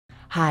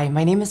Hi,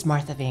 my name is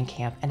Martha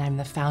VanCamp, and I'm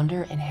the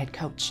founder and head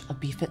coach of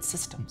BeFit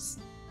Systems.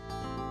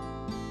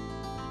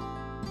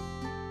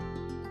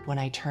 When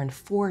I turned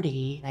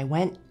 40, I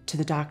went to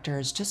the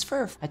doctors just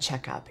for a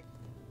checkup.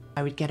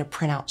 I would get a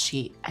printout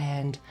sheet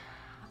and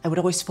I would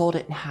always fold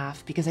it in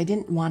half because I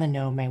didn't want to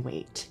know my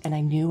weight. And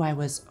I knew I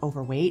was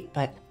overweight,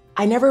 but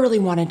I never really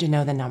wanted to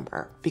know the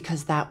number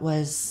because that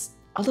was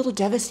a little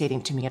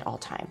devastating to me at all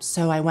times.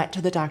 So I went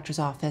to the doctor's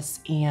office,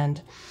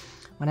 and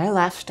when I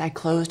left, I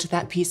closed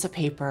that piece of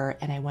paper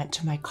and I went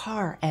to my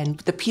car, and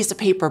the piece of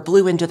paper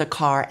blew into the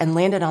car and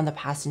landed on the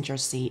passenger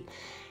seat,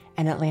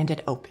 and it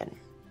landed open.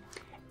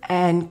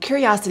 And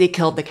curiosity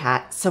killed the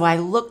cat, so I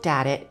looked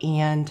at it,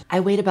 and I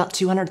weighed about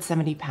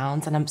 270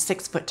 pounds, and I'm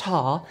 6 foot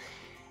tall.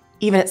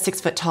 Even at 6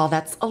 foot tall,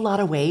 that's a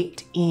lot of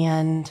weight.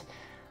 And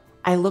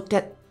I looked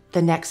at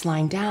the next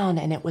line down,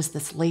 and it was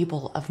this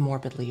label of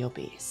morbidly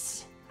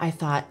obese. I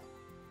thought,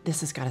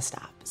 this has got to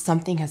stop.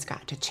 Something has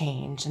got to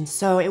change. And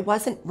so it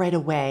wasn't right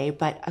away,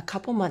 but a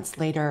couple months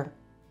later,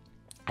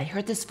 I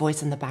heard this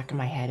voice in the back of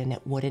my head, and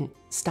it wouldn't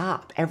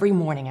stop. Every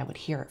morning I would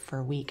hear it for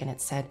a week, and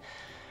it said,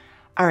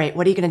 all right,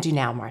 what are you going to do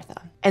now,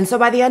 Martha? And so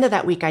by the end of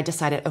that week, I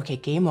decided, okay,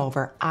 game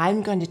over.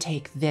 I'm going to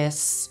take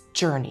this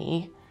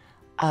journey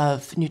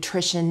of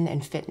nutrition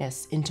and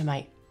fitness into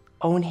my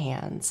own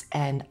hands,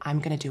 and I'm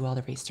going to do all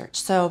the research.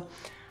 So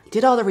I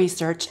did all the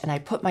research, and I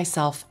put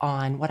myself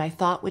on what I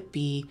thought would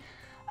be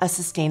a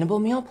sustainable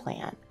meal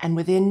plan. And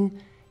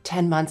within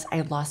 10 months, I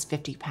had lost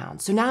 50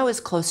 pounds. So now I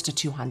was close to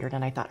 200,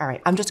 and I thought, all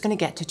right, I'm just going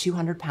to get to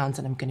 200 pounds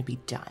and I'm going to be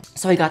done.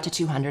 So I got to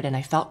 200 and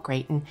I felt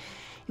great. And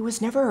it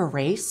was never a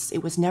race.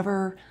 It was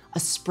never a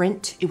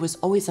sprint. It was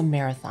always a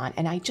marathon.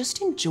 And I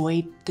just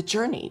enjoyed the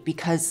journey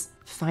because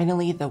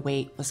finally the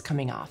weight was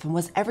coming off. And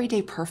was every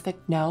day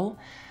perfect? No,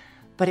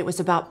 but it was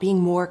about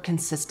being more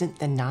consistent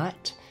than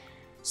not.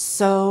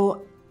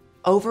 So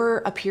over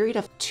a period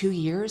of 2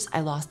 years, I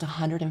lost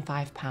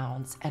 105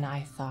 pounds, and I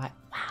thought,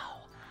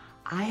 wow,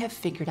 I have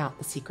figured out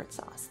the secret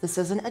sauce. This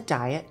isn't a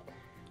diet.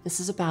 This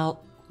is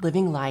about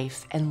living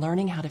life and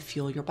learning how to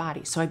fuel your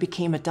body. So I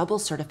became a double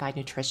certified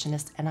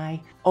nutritionist, and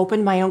I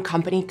opened my own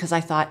company because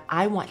I thought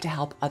I want to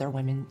help other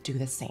women do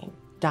the same.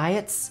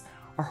 Diets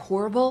are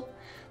horrible.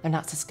 They're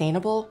not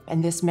sustainable.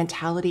 And this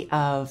mentality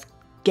of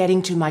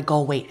getting to my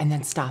goal weight and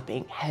then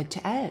stopping head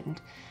to end.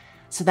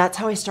 So that's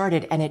how I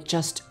started, and it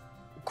just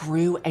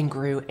grew and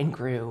grew and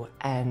grew.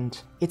 And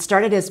it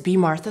started as Be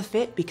Martha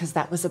Fit because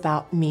that was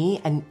about me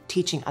and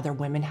teaching other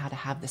women how to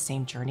have the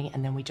same journey.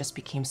 And then we just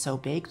became so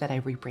big that I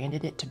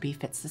rebranded it to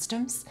BeFit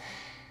Systems.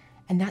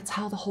 And that's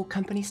how the whole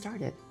company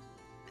started.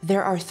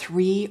 There are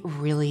 3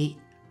 really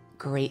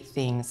great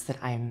things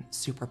that I'm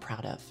super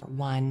proud of.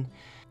 One,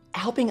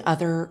 helping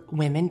other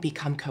women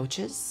become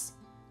coaches.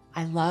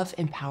 I love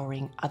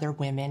empowering other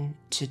women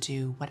to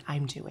do what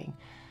I'm doing.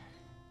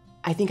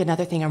 I think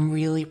another thing I'm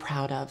really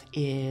proud of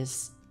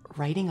is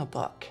writing a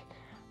book.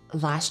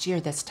 Last year,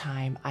 this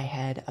time, I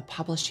had a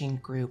publishing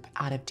group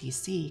out of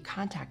DC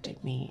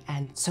contacted me.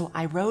 And so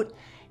I wrote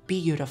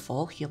Be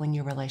Beautiful, Healing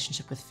Your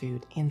Relationship with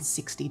Food in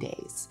 60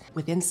 days.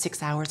 Within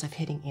 6 hours of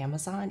hitting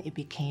Amazon, it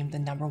became the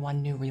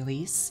 #1 new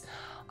release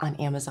on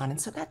Amazon.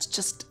 And so that's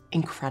just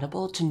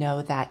incredible to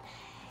know that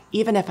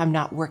even if I'm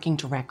not working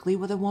directly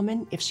with a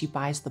woman, if she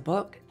buys the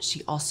book,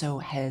 she also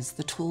has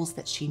the tools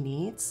that she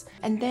needs.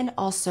 And then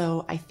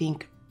also, I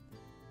think,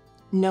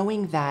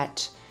 knowing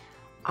that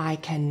I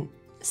can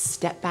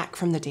step back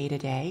from the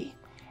day-to-day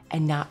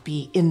and not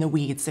be in the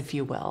weeds, if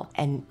you will.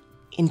 And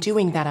in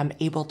doing that, I'm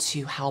able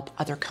to help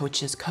other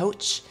coaches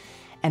coach,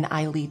 and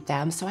I lead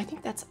them. So I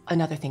think that's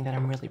another thing that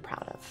I'm really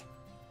proud of.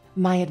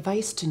 My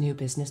advice to new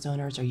business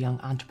owners or young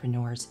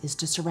entrepreneurs is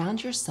to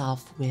surround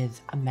yourself with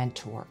a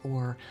mentor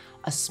or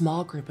a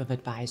small group of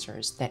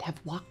advisors that have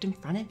walked in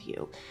front of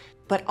you.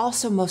 But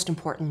also, most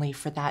importantly,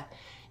 for that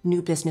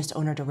new business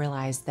owner to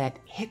realize that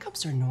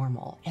hiccups are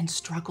normal and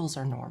struggles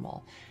are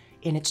normal.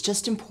 And it's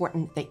just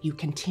important that you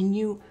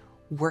continue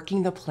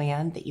working the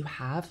plan that you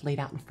have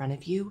laid out in front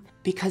of you,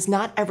 because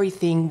not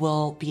everything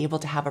will be able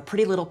to have a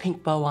pretty little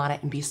pink bow on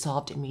it and be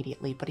solved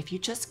immediately. But if you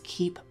just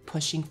keep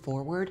pushing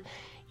forward,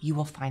 you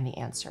will find the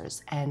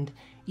answers, and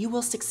you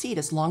will succeed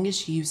as long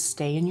as you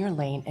stay in your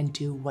lane and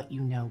do what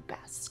you know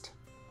best.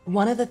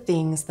 One of the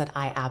things that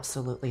I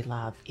absolutely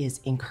love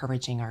is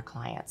encouraging our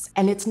clients.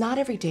 And it's not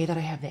every day that I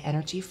have the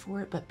energy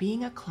for it, but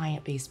being a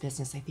client-based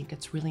business, I think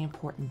it's really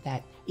important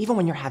that even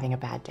when you're having a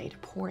bad day, to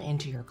pour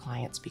into your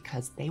clients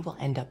because they will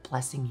end up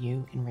blessing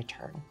you in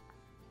return.